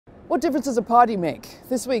What difference does a party make?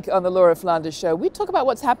 This week on the Laura Flanders Show, we talk about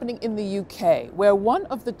what's happening in the UK, where one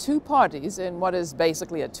of the two parties in what is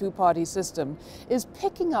basically a two-party system is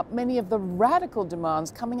picking up many of the radical demands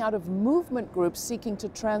coming out of movement groups seeking to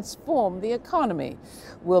transform the economy.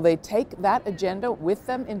 Will they take that agenda with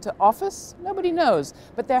them into office? Nobody knows,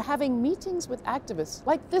 but they're having meetings with activists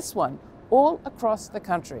like this one all across the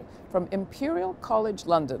country, from Imperial College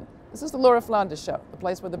London. This is the Laura Flanders Show, the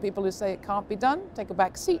place where the people who say it can't be done take a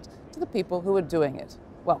back seat to the people who are doing it.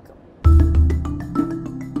 Welcome.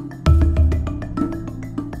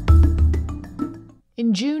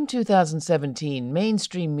 In June 2017,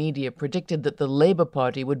 mainstream media predicted that the Labour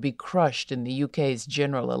Party would be crushed in the UK's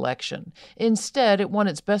general election. Instead, it won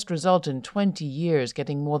its best result in 20 years,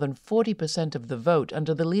 getting more than 40% of the vote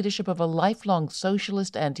under the leadership of a lifelong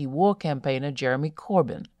socialist anti-war campaigner, Jeremy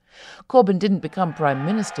Corbyn. Corbyn didn't become Prime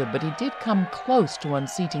Minister, but he did come close to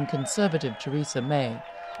unseating Conservative Theresa May.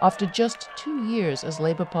 After just 2 years as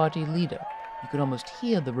Labour Party leader, you could almost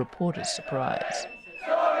hear the reporters' surprise.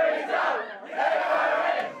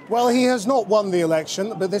 Well, he has not won the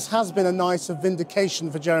election, but this has been a night of vindication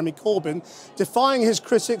for Jeremy Corbyn, defying his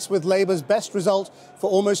critics with Labour's best result for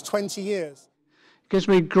almost 20 years. It gives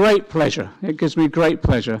me great pleasure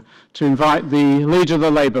to invite the leader of the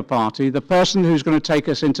Labour Party, the person who's going to take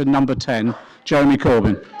us into number 10, Jeremy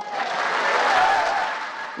Corbyn.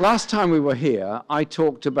 Last time we were here, I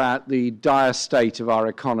talked about the dire state of our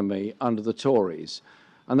economy under the Tories,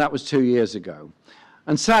 and that was 2 years ago.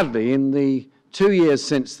 And sadly, in the 2 years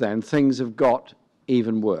since then, things have got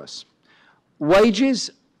even worse. Wages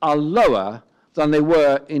are lower than they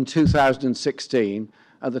were in 2016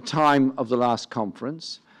 at the time of the last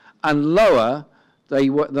conference, and lower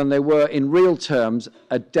than they were in real terms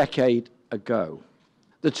a decade ago.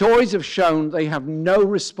 The Tories have shown they have no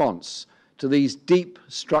response to these deep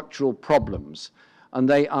structural problems, and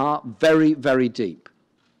they are very, very deep.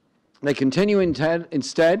 They continue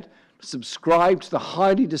instead to subscribe to the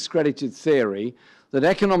highly discredited theory that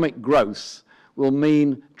economic growth will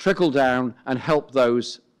mean trickle down and help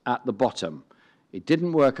those at the bottom. It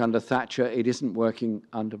didn't work under Thatcher, it isn't working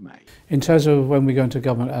under May. In terms of when we go into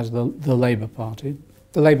government as the Labour Party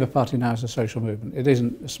now is a social movement. It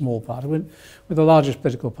isn't a small party. We're the largest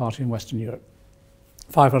political party in Western Europe,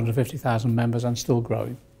 550,000 members and still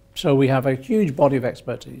growing. So we have a huge body of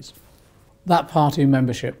expertise. That party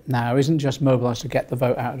membership now isn't just mobilised to get the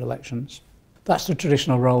vote out of elections. That's the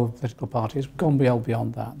traditional role of political parties. We've gone well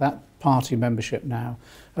beyond that. That party membership now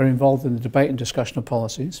are involved in the debate and discussion of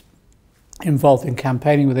policies, involved in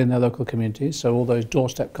campaigning within their local communities, so all those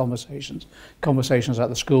doorstep conversations at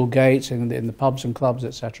the school gates, in the pubs and clubs,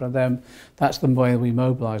 etc. Then that's the way we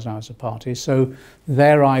mobilise now as a party. So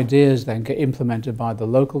their ideas then get implemented by the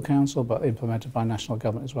local council, but implemented by national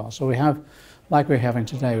government as well. So we have, like we're having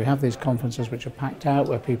today, we have these conferences which are packed out,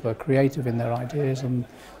 where people are creative in their ideas, and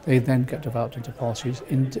they then get developed into policies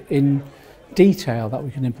in detail that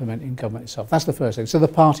we can implement in government itself. That's the first thing. So the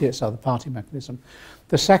party itself, the party mechanism.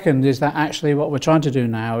 The second is that actually what we're trying to do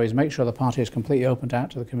now is make sure the party is completely opened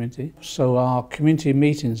out to the community. So our community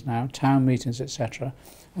meetings now, town meetings, etc.,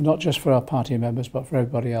 are not just for our party members but for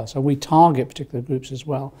everybody else. And we target particular groups as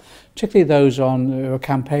well, particularly those who are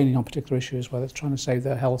campaigning on particular issues, whether it's trying to save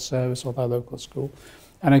their health service or their local school.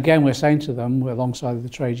 And again, we're saying to them, we're alongside the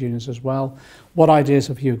trade unions as well, what ideas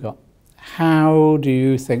have you got? How do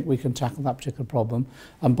you think we can tackle that particular problem?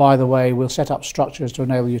 And by the way, we'll set up structures to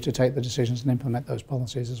enable you to take the decisions and implement those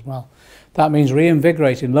policies as well. That means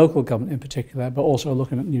reinvigorating local government in particular, but also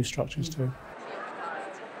looking at new structures too.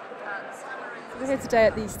 We're here today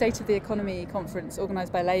at the State of the Economy conference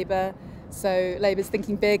organised by Labour. So Labour's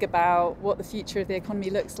thinking big about what the future of the economy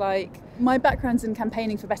looks like. My background's in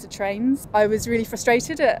campaigning for better trains. I was really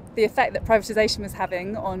frustrated at the effect that privatisation was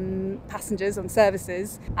having on passengers, on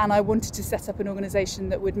services, and I wanted to set up an organisation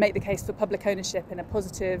that would make the case for public ownership in a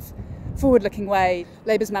positive, forward-looking way.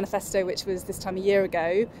 Labour's manifesto, which was this time a year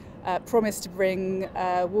ago, promised to bring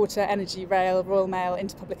water, energy, rail, Royal Mail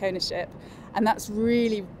into public ownership, and that's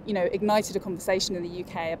really, ignited a conversation in the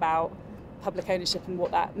UK about public ownership and what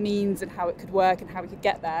that means and how it could work and how we could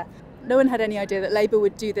get there. No one had any idea that Labour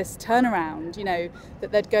would do this turnaround,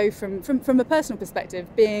 that they'd go from a personal perspective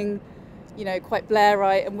being, quite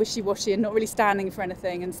Blairite and wishy-washy and not really standing for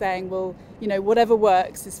anything and saying, well, whatever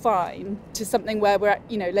works is fine, to something where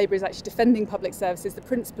Labour is actually defending public services, the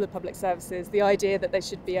principle of public services, the idea that they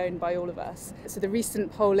should be owned by all of us. So the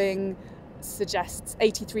recent polling suggests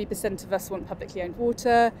 83% of us want publicly owned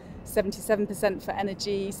water, 77% for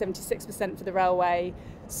energy, 76% for the railway.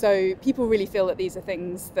 So people really feel that these are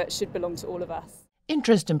things that should belong to all of us.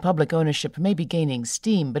 Interest in public ownership may be gaining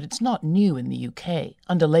steam, but it's not new in the UK.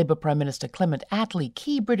 Under Labour Prime Minister Clement Attlee,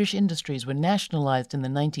 key British industries were nationalised in the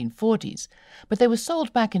 1940s, but they were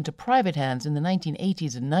sold back into private hands in the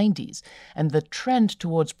 1980s and 90s, and the trend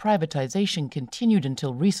towards privatisation continued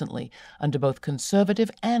until recently under both Conservative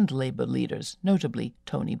and Labour leaders, notably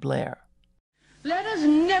Tony Blair. Let us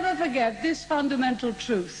never forget this fundamental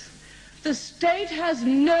truth. The state has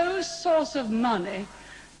no source of money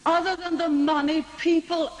other than the money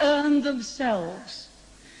people earn themselves.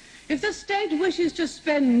 If the state wishes to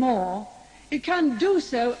spend more, it can do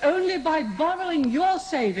so only by borrowing your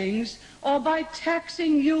savings or by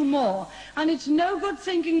taxing you more. And it's no good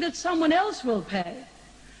thinking that someone else will pay.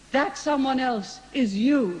 That someone else is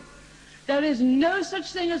you. There is no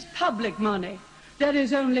such thing as public money. There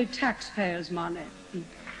is only taxpayers' money.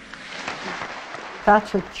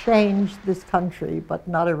 Thatcher changed this country, but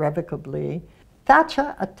not irrevocably.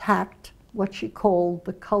 Thatcher attacked what she called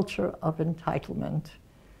the culture of entitlement.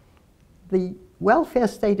 The welfare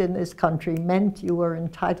state in this country meant you were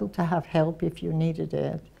entitled to have help if you needed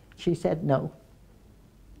it. She said no.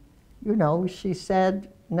 You know, she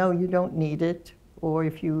said, no, you don't need it, or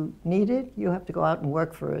if you need it, you have to go out and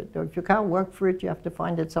work for it, or if you can't work for it, you have to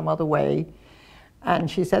find it some other way.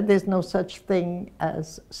 And she said there's no such thing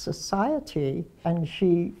as society, and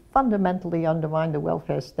she fundamentally undermined the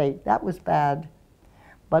welfare state. That was bad.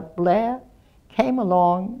 But Blair came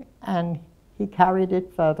along and he carried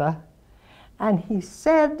it further. And he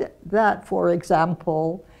said that, for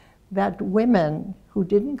example, that women who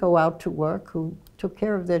didn't go out to work, who took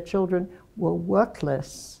care of their children, were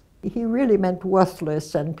worthless. He really meant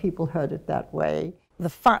worthless, and people heard it that way. The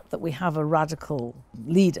fact that we have a radical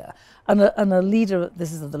leader, and a leader,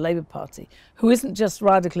 this is of the Labour Party, who isn't just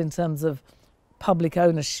radical in terms of public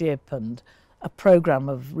ownership and a programme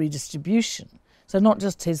of redistribution. So not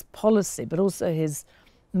just his policy, but also his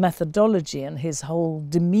methodology and his whole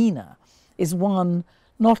demeanour is one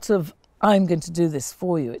not of, I'm going to do this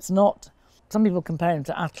for you. It's not, some people compare him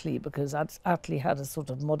to Attlee because Attlee had a sort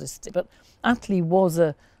of modesty, but Attlee was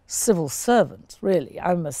a civil servant, really.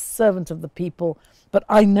 I'm a servant of the people, but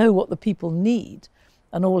I know what the people need.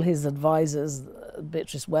 And all his advisors,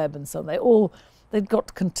 Beatrice Webb and so on, they'd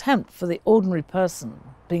got contempt for the ordinary person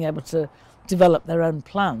being able to develop their own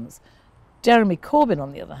plans. Jeremy Corbyn,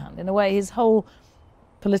 on the other hand, in a way, his whole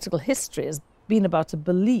political history has been about a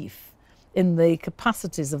belief in the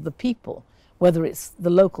capacities of the people, whether it's the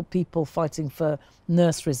local people fighting for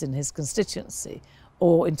nurseries in his constituency,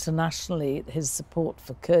 or internationally his support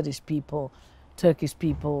for Kurdish people, Turkish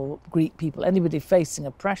people, Greek people, anybody facing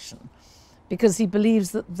oppression, because he believes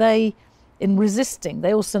that they, in resisting,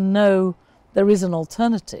 they also know there is an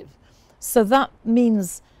alternative. So that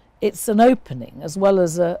means it's an opening as well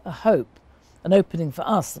as a hope, an opening for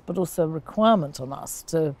us, but also a requirement on us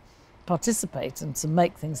to participate and to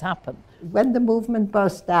make things happen. When the movement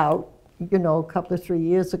burst out, you know, a couple of 3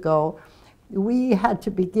 years ago, we had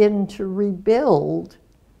to begin to rebuild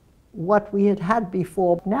what we had had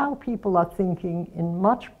before. Now people are thinking in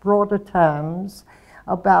much broader terms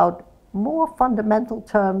about more fundamental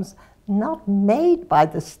terms, not made by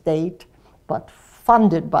the state, but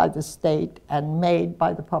funded by the state and made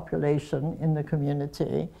by the population in the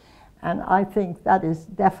community. And I think that is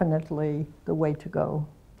definitely the way to go.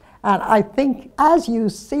 And I think as you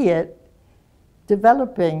see it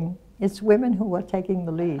developing, it's women who are taking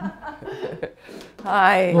the lead.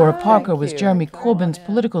 Hi. Laura Parker was Jeremy Corbyn's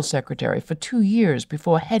political secretary for 2 years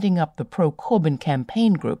before heading up the pro-Corbyn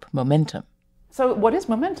campaign group, Momentum. So what is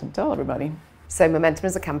Momentum? Tell everybody. So Momentum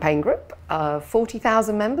is a campaign group of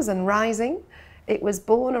 40,000 members and rising. It was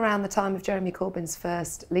born around the time of Jeremy Corbyn's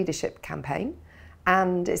first leadership campaign.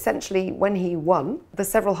 And essentially, when he won, the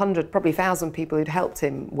several hundred, probably 1,000 people who'd helped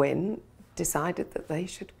him win decided that they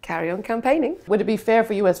should carry on campaigning. Would it be fair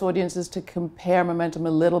for US audiences to compare Momentum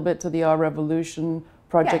a little bit to the Our Revolution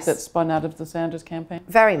project that spun out of the Sanders campaign?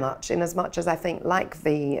 Very much, in as much as I think, like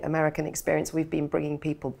the American experience, we've been bringing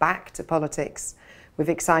people back to politics. We've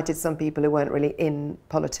excited some people who weren't really in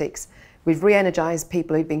politics. We've re-energised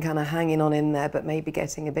people who'd been kind of hanging on in there but maybe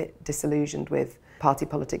getting a bit disillusioned with party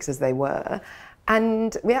politics as they were.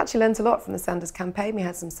 And we actually learnt a lot from the Sanders campaign. We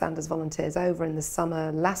had some Sanders volunteers over in the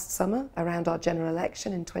summer, last summer, around our general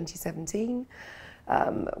election in 2017.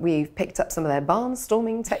 We've picked up some of their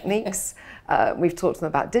barnstorming techniques. We've talked to them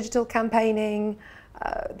about digital campaigning.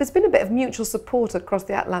 There's been a bit of mutual support across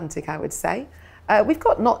the Atlantic, I would say. We've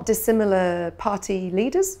got not dissimilar party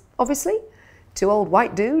leaders, obviously. Two old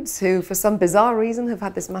white dudes who, for some bizarre reason, have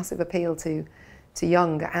had this massive appeal to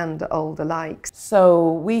young and old alike.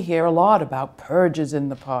 So we hear a lot about purges in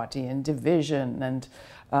the party and division and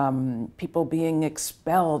people being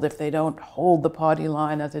expelled if they don't hold the party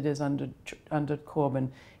line as it is under Corbyn.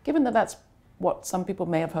 Given that that's what some people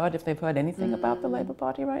may have heard, if they've heard anything about the Labour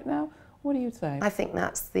Party right now, what do you say? I think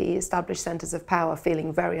that's the established centres of power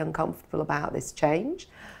feeling very uncomfortable about this change.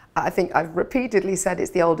 I think I've repeatedly said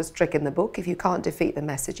it's the oldest trick in the book. If you can't defeat the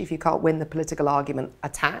message, if you can't win the political argument,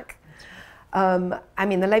 attack. I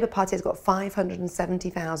mean, the Labour Party has got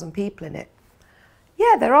 570,000 people in it.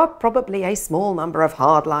 Yeah, there are probably a small number of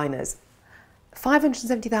hardliners.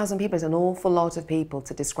 570,000 people is an awful lot of people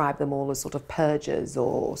to describe them all as sort of purgers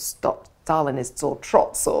or Stalinists or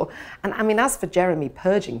trots and I mean, as for Jeremy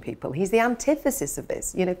purging people, he's the antithesis of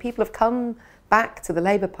this. You know, people have come back to the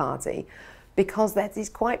Labour Party because there's this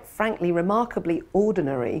quite frankly remarkably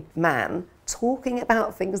ordinary man talking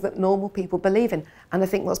about things that normal people believe in. And I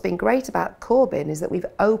think what's been great about Corbyn is that we've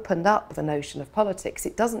opened up the notion of politics.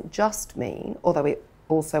 It doesn't just mean, although it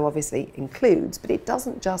also obviously includes, but it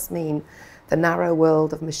doesn't just mean the narrow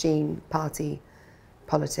world of machine party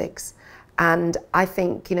politics. And I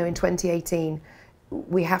think, you know, in 2018,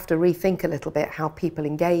 we have to rethink a little bit how people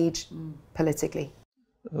engage politically.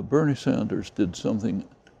 Bernie Sanders did something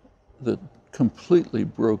that completely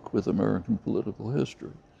broke with American political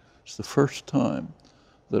history. It's the first time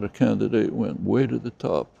that a candidate went way to the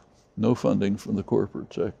top. No funding from the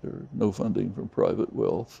corporate sector, no funding from private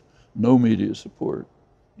wealth, no media support,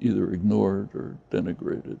 either ignored or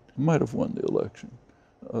denigrated. He might have won the election,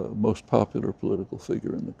 most popular political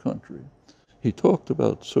figure in the country. He talked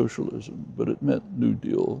about socialism, but it meant New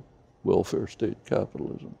Deal, welfare state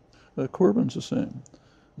capitalism. Corbyn's the same.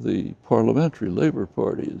 The parliamentary Labour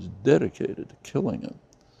Party is dedicated to killing him.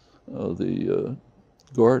 The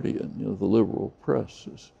Guardian, you know, the liberal press,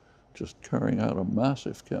 is just carrying out a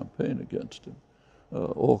massive campaign against him.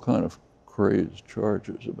 All kind of crazed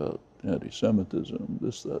charges about anti-Semitism,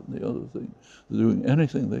 this, that, and the other thing. They're doing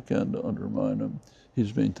anything they can to undermine him.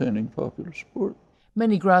 He's maintaining popular support.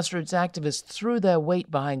 Many grassroots activists threw their weight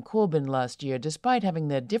behind Corbyn last year, despite having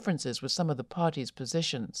their differences with some of the party's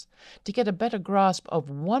positions. To get a better grasp of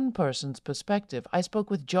one person's perspective, I spoke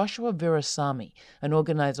with Joshua Virasamy, an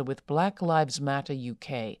organizer with Black Lives Matter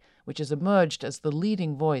UK, which has emerged as the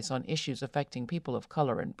leading voice on issues affecting people of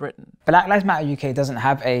colour in Britain. Black Lives Matter UK doesn't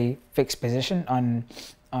have a fixed position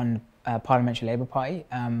on Parliamentary Labour Party,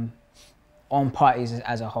 on parties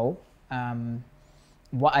as a whole.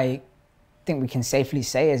 What I think we can safely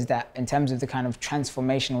say is that in terms of the kind of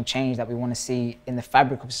transformational change that we want to see in the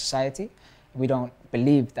fabric of society, we don't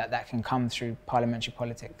believe that that can come through parliamentary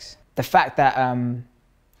politics. The fact that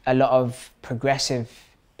a lot of progressive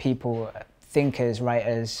people, thinkers,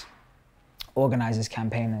 writers, organisers,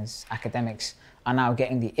 campaigners, academics are now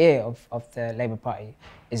getting the ear of the Labour Party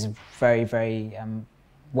is a very, very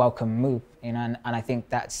welcome move, you know, and I think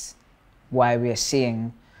that's why we are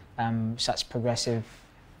seeing such progressive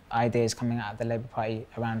ideas coming out of the Labour Party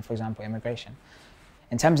around, for example, immigration.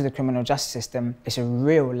 In terms of the criminal justice system, it's a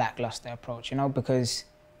real lackluster approach, you know, because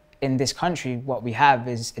in this country, what we have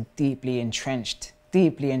is a deeply entrenched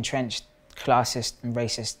classist and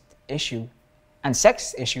racist issue and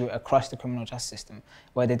sexist issue across the criminal justice system,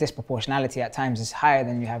 where the disproportionality at times is higher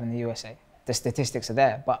than you have in the USA. The statistics are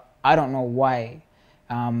there, but I don't know why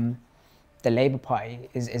the Labour Party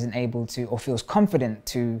isn't able to, or feels confident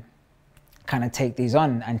to kind of take these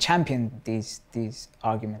on and champion these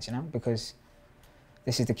arguments, you know, because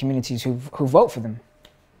this is the communities who vote for them.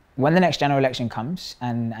 When the next general election comes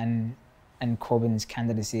and Corbyn's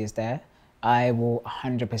candidacy is there, I will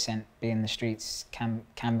 100% be in the streets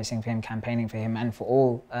canvassing for him, campaigning for him, and for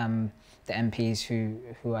all the MPs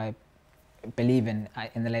who I believe in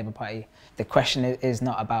the Labour Party. The question is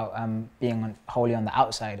not about being wholly on the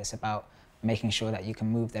outside, it's about making sure that you can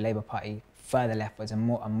move the Labour Party further leftwards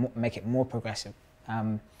and make it more progressive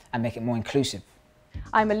and make it more inclusive.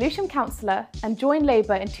 I'm a Lewisham councillor and joined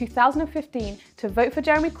Labour in 2015 to vote for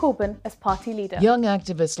Jeremy Corbyn as party leader. Young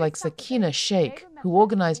activists like Sakina Sheikh, who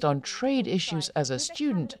organised on trade issues as a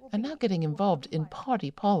student, are now getting involved in party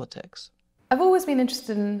politics. I've always been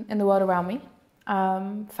interested in the world around me,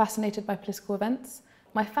 fascinated by political events.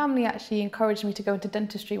 My family actually encouraged me to go into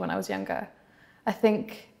dentistry when I was younger. I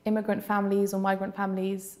think immigrant families or migrant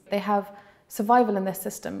families, they have survival in their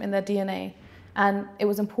system, in their DNA. And it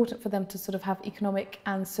was important for them to sort of have economic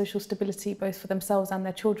and social stability, both for themselves and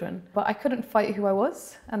their children. But I couldn't fight who I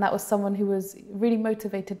was, and that was someone who was really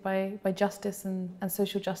motivated by justice and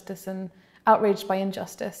social justice and outraged by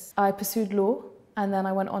injustice. I pursued law, and then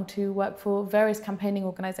I went on to work for various campaigning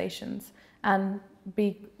organisations and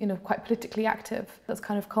be, you know, quite politically active. That's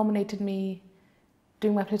kind of culminated me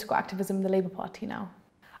doing my political activism in the Labour Party now.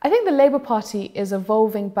 I think the Labour Party is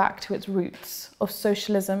evolving back to its roots of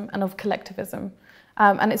socialism and of collectivism.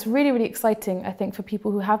 And it's really, really exciting, I think, for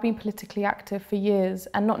people who have been politically active for years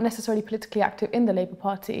and not necessarily politically active in the Labour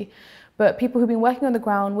Party, but people who've been working on the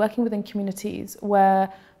ground, working within communities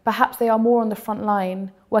where perhaps they are more on the front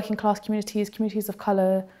line, working class communities, communities of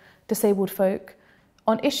colour, disabled folk,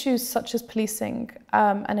 on issues such as policing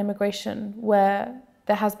and immigration, where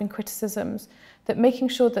there has been criticisms, that making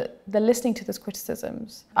sure that they're listening to those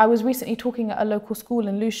criticisms. I was recently talking at a local school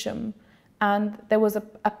in Lewisham, and there was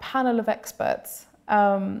a panel of experts,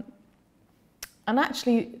 and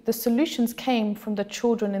actually the solutions came from the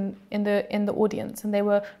children in the audience, and they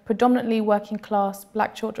were predominantly working class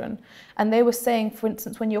black children. And they were saying, for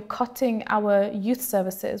instance, when you're cutting our youth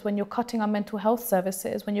services, when you're cutting our mental health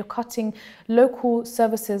services, when you're cutting local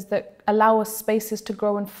services that allow us spaces to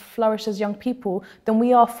grow and flourish as young people, then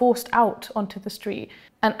we are forced out onto the street.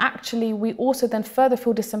 And actually, we also then further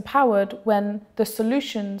feel disempowered when the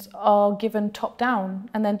solutions are given top down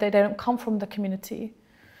and then they don't come from the community.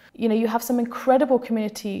 You know, you have some incredible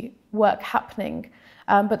community work happening,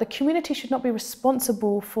 but the community should not be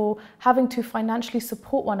responsible for having to financially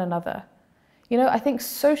support one another. You know, I think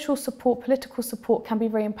social support, political support can be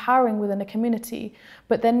very empowering within a community,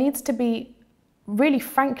 but there needs to be, really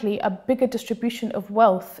frankly, a bigger distribution of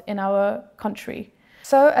wealth in our country.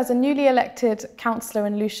 So as a newly elected councillor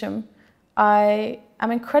in Lewisham, I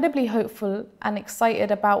am incredibly hopeful and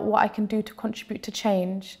excited about what I can do to contribute to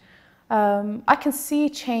change. I can see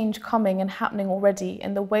change coming and happening already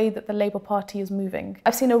in the way that the Labour Party is moving.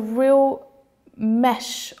 I've seen a real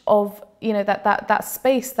mesh of, you know, that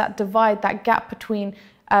space, that divide, that gap between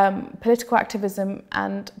political activism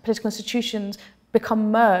and political institutions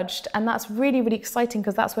become merged. And that's really, really exciting,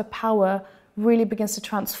 because that's where power really begins to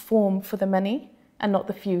transform for the many and not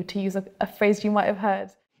the few, to use a phrase you might have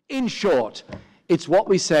heard. In short, it's what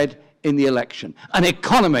we said in the election: an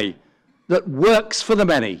economy that works for the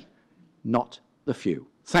many, not the few.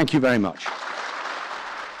 Thank you very much.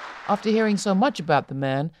 After hearing so much about the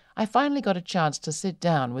man, I finally got a chance to sit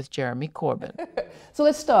down with Jeremy Corbyn. So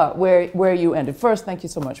let's start where you ended. First, thank you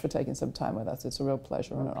so much for taking some time with us. It's a real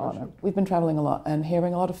pleasure and an honor. We've been traveling a lot and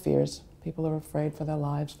hearing a lot of fears. People are afraid for their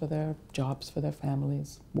lives, for their jobs, for their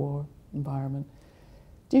families, war, environment.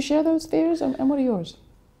 Do you share those fears, and what are yours?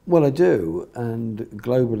 Well, I do, and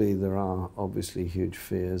globally there are obviously huge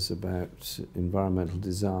fears about environmental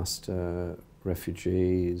disaster,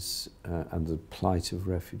 refugees, and the plight of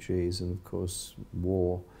refugees, and of course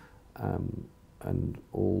war, and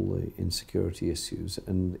all the insecurity issues.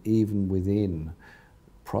 And even within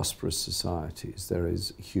prosperous societies there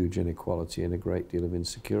is huge inequality and a great deal of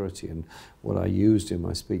insecurity. And what I used in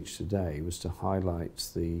my speech today was to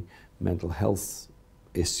highlight the mental health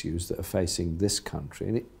issues that are facing this country.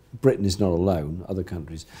 And Britain is not alone, other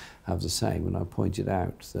countries have the same. And I pointed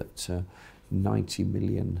out that 90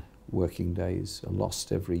 million working days are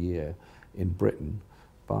lost every year in Britain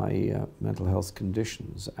by mental health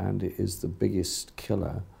conditions, and it is the biggest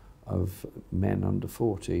killer of men under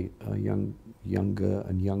 40, younger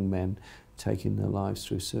and young men taking their lives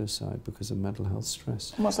through suicide because of mental health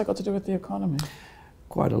stress. What's that got to do with the economy?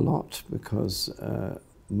 Quite a lot, because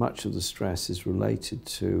much of the stress is related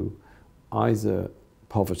to either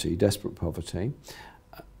poverty, desperate poverty,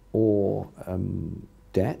 or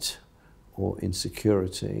debt, or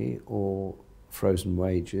insecurity, or frozen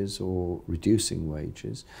wages, or reducing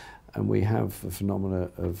wages. And we have a phenomena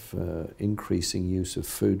of increasing use of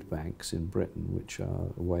food banks in Britain, which are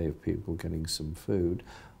a way of people getting some food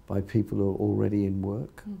by people who are already in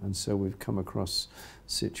work. And so we've come across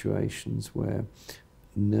situations where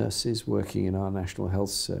nurses working in our National Health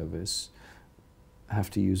Service have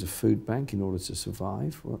to use a food bank in order to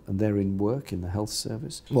survive, and they're in work in the health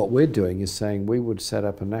service. What we're doing is saying we would set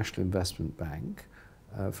up a national investment bank,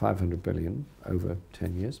 500 billion over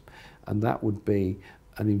 10 years, and that would be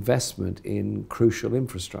an investment in crucial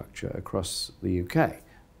infrastructure across the UK.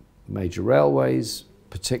 Major railways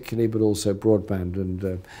particularly, but also broadband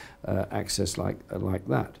and access like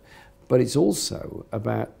that. But it's also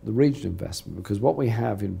about the regional investment, because what we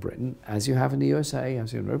have in Britain, as you have in the USA,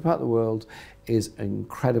 as you have in every part of the world, is an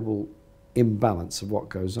incredible imbalance of what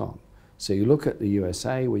goes on. So you look at the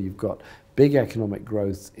USA, where you've got big economic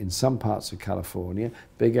growth in some parts of California,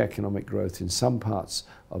 big economic growth in some parts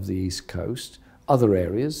of the East Coast. Other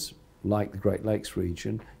areas, like the Great Lakes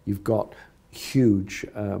region, you've got huge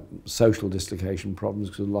social dislocation problems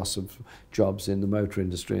because of loss of jobs in the motor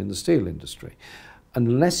industry and the steel industry.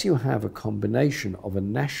 Unless you have a combination of a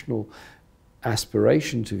national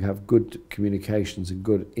aspiration to have good communications and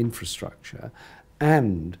good infrastructure,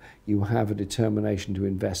 and you have a determination to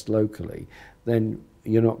invest locally, then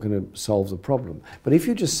you're not going to solve the problem. But if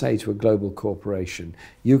you just say to a global corporation,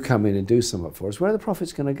 you come in and do something for us, where are the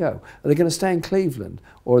profits going to go? Are they going to stay in Cleveland,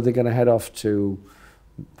 or are they going to head off to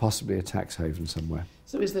possibly a tax haven somewhere?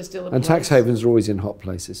 So is there still a And place? tax havens are always in hot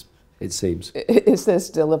places, it seems. Is there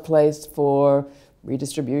still a place for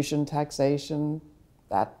redistribution, taxation,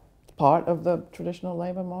 that part of the traditional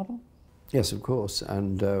Labour model? Yes, of course.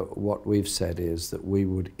 And what we've said is that we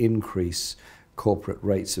would increase corporate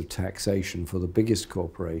rates of taxation for the biggest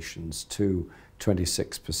corporations to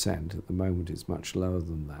 26%. At the moment, it's much lower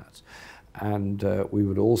than that. And we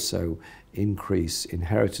would also increase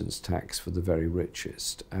inheritance tax for the very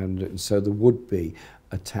richest. And so there would be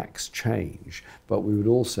a tax change, but we would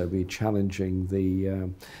also be challenging the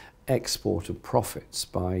export of profits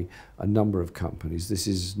by a number of companies. This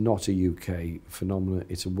is not a UK phenomenon,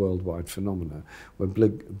 it's a worldwide phenomenon, where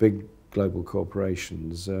big global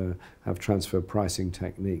corporations have transfer pricing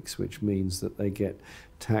techniques, which means that they get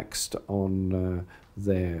taxed on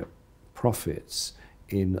their profits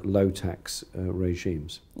in low tax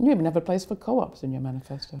regimes. You even have a place for co-ops in your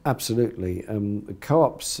manifesto. Absolutely.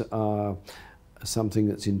 Co-ops are something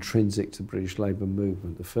that's intrinsic to the British Labour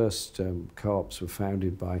movement. The first co-ops were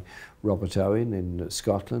founded by Robert Owen in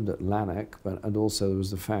Scotland at Lanark, and also there was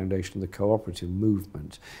the foundation of the cooperative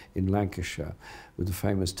movement in Lancashire with the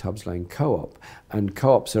famous Tubbs Lane Co-op. And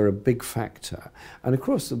co-ops are a big factor. And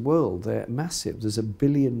across the world, they're massive. There's 1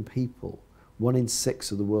 billion people. 1 in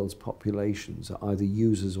 6 of the world's populations are either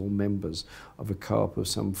users or members of a co-op of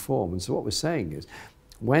some form. And so what we're saying is,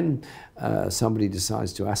 when somebody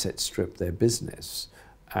decides to asset strip their business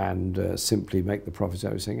and simply make the profits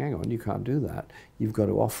out of saying, hang on, you can't do that. You've got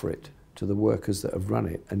to offer it to the workers that have run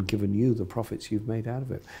it and given you the profits you've made out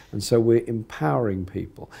of it. And so we're empowering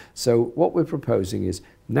people. So what we're proposing is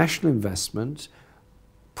national investment,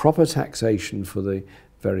 proper taxation for the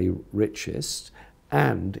very richest,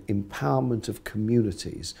 and empowerment of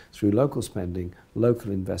communities through local spending,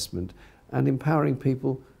 local investment, and empowering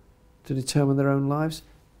people to determine their own lives.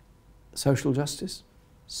 Social justice,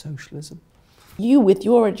 socialism. You, with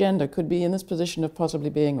your agenda, could be in this position of probably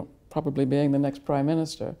being the next Prime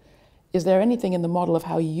Minister. Is there anything in the model of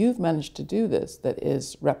how you've managed to do this that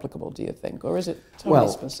is replicable, do you think, or is it totally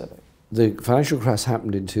specific? The financial crash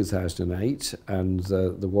happened in 2008, and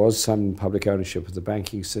there was some public ownership of the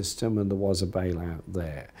banking system, and there was a bailout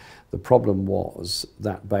there. The problem was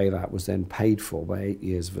that bailout was then paid for by 8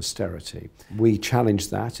 years of austerity. We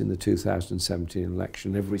challenged that in the 2017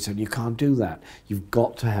 election. Everybody said, you can't do that. You've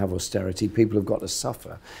got to have austerity. People have got to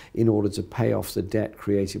suffer in order to pay off the debt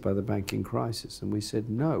created by the banking crisis. And we said,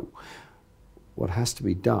 no. What has to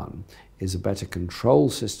be done is a better control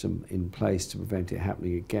system in place to prevent it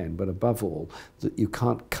happening again. But above all, that you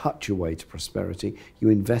can't cut your way to prosperity, you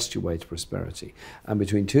invest your way to prosperity. And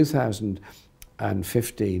between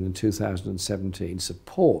 2015 and 2017,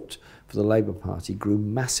 support for the Labour Party grew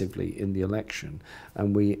massively in the election.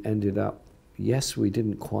 And we ended up, yes, we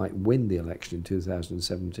didn't quite win the election in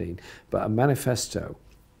 2017, but a manifesto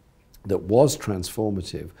that was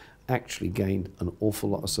transformative actually gained an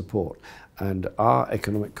awful lot of support. And our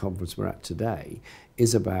economic conference we're at today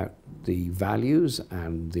is about the values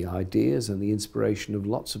and the ideas and the inspiration of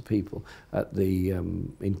lots of people at the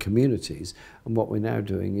in communities. And what we're now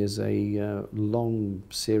doing is a long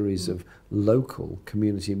series of local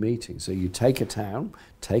community meetings. So you take a town,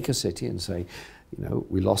 take a city and say, you know,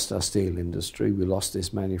 we lost our steel industry, we lost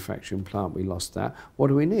this manufacturing plant, we lost that. What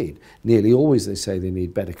do we need? Nearly always they say they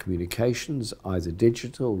need better communications, either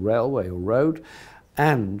digital, railway or road,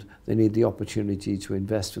 and they need the opportunity to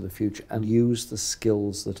invest for the future and use the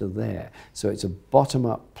skills that are there. So it's a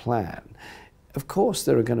bottom-up plan. Of course,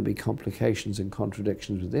 there are going to be complications and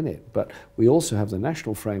contradictions within it, but we also have the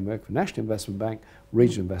national framework for National Investment Bank,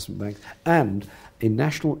 Regional Investment Bank, and a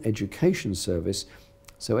National Education Service.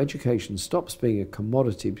 So education stops being a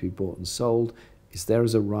commodity to be bought and sold, is there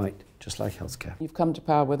as a right, just like healthcare. You've come to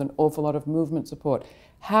power with an awful lot of movement support.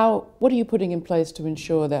 What are you putting in place to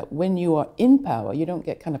ensure that when you are in power, you don't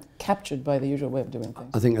get kind of captured by the usual way of doing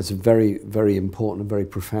things? I think that's a very, very important and very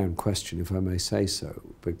profound question, if I may say so,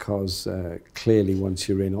 because clearly once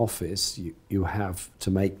you're in office, you have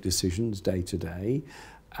to make decisions day to day,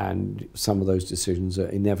 and some of those decisions are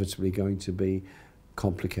inevitably going to be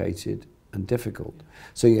complicated and difficult.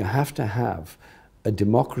 So you have to have a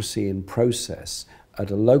democracy in process at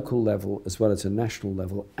a local level as well as a national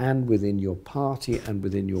level, and within your party and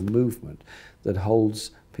within your movement, that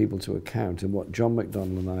holds people to account. And what John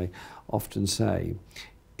McDonnell and I often say,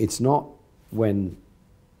 it's not when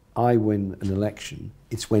I win an election,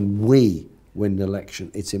 it's when we win an election.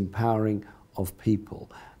 It's empowering of people.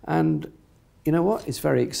 And you know what, it's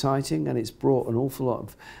very exciting, and it's brought an awful lot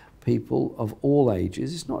of people of all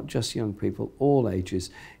ages, it's not just young people, all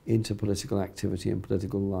ages, into political activity and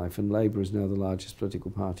political life. And Labour is now the largest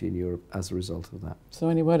political party in Europe as a result of that. So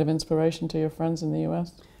any word of inspiration to your friends in the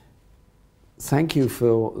US? Thank you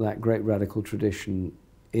for that great radical tradition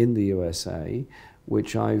in the USA,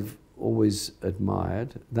 which I've always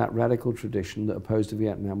admired, that radical tradition that opposed the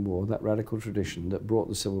Vietnam War, that radical tradition that brought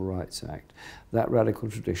the Civil Rights Act, that radical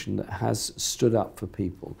tradition that has stood up for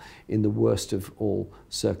people in the worst of all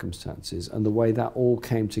circumstances, and the way that all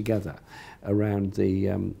came together around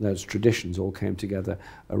those traditions all came together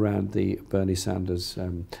around the Bernie Sanders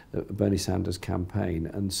campaign.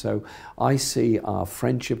 And so I see our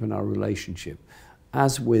friendship and our relationship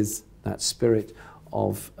as with that spirit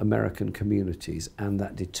of American communities and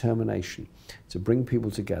that determination to bring people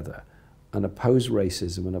together and oppose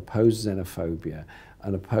racism and oppose xenophobia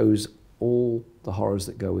and oppose all the horrors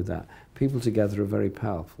that go with that. People together are very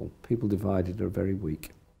powerful. People divided are very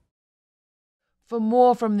weak. For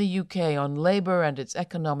more from the UK on Labour and its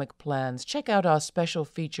economic plans, check out our special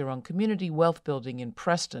feature on community wealth building in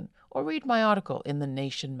Preston, or read my article in The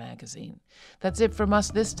Nation magazine. That's it from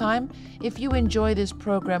us this time. If you enjoy this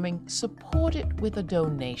programming, support it with a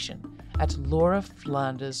donation at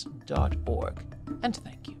lauraflanders.org. And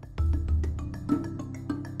thank you.